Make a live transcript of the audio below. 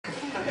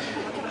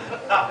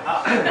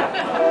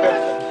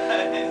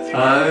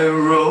I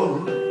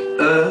wrote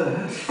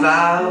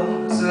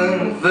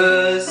 1,000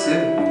 verses,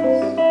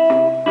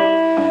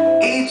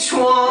 each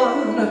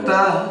one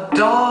about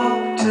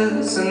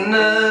doctors and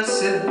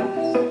nurses,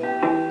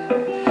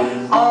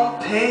 on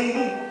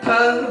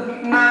paper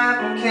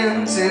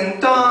napkins in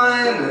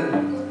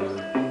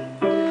diners,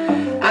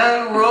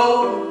 and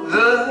wrote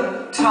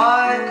the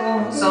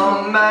titles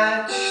on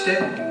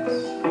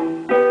matchsticks,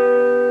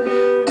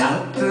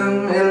 tucked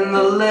them in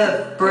the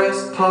left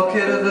breast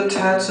pocket of a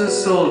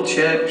tattered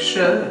check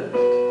shirt,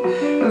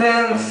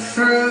 then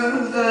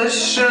threw the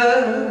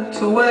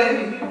shirt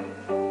away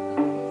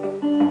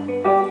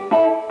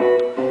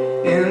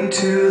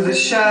into the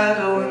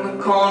shadow in the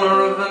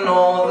corner of a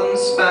northern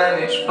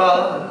Spanish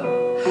bar,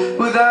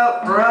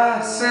 without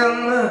brass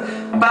in the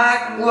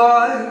back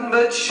line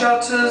but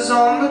shutters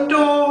on the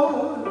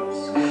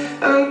doors,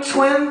 and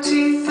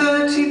 20,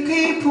 30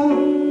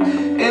 people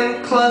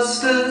in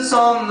clusters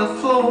on the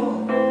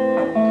floor,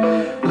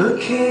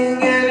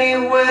 looking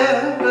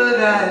anywhere but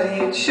at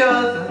each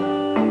other,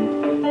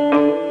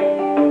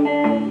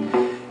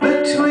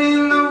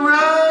 between the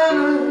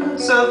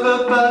runners of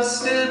a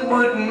busted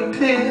wooden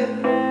pier,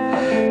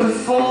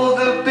 before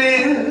the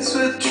beers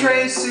with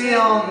Tracy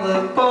on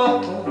the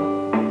bottle.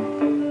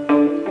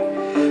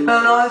 And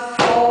I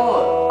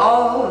thought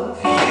of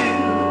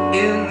you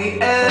in the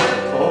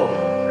airport,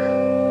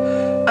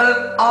 and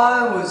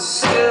I was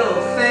still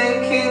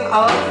thinking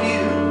of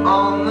you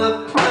on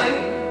the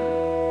plane.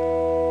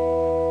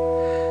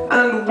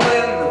 And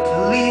when the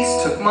police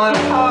took my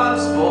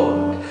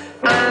passport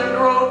and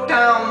wrote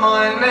down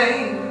my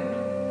name,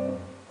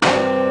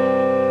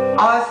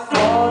 I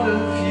thought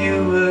of you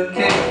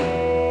again.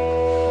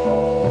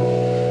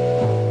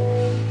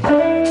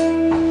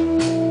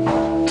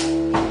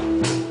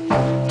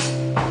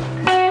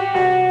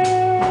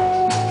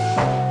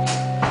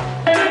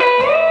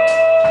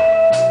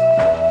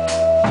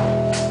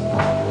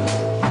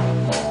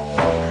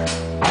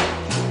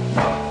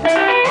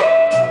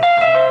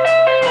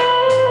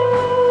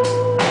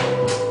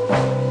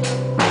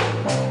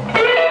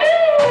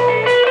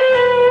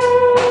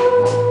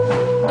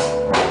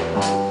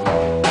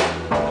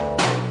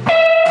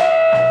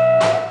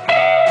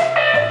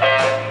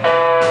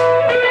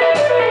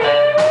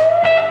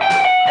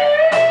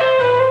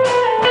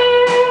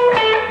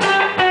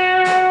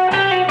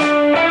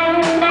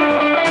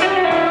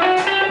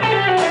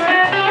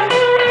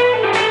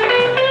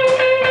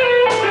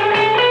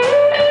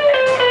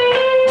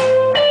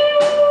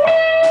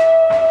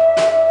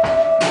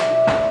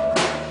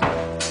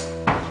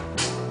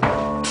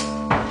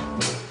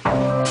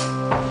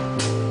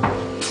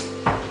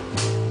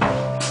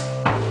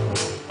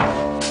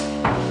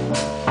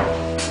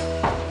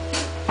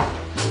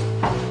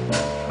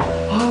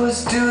 I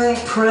was doing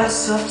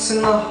press-ups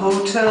in the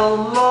hotel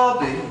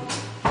lobby.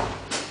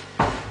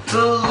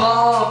 The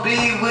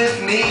lobby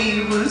with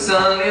me was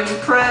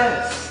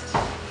unimpressed.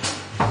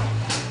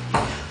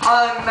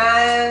 I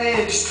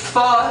managed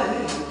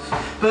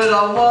 5, but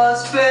I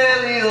was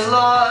barely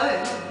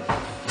alive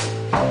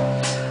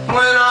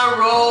when I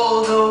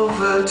rolled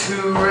over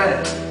to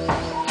rest.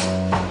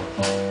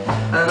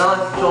 And I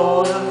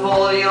thought of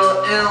all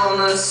your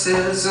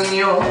illnesses and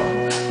your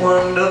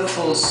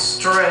wonderful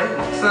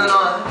strength, and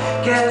I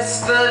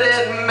guessed that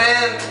it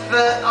meant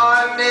that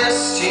I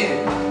missed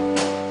you.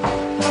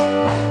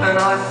 And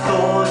I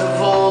thought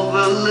of all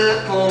the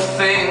little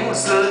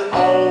things that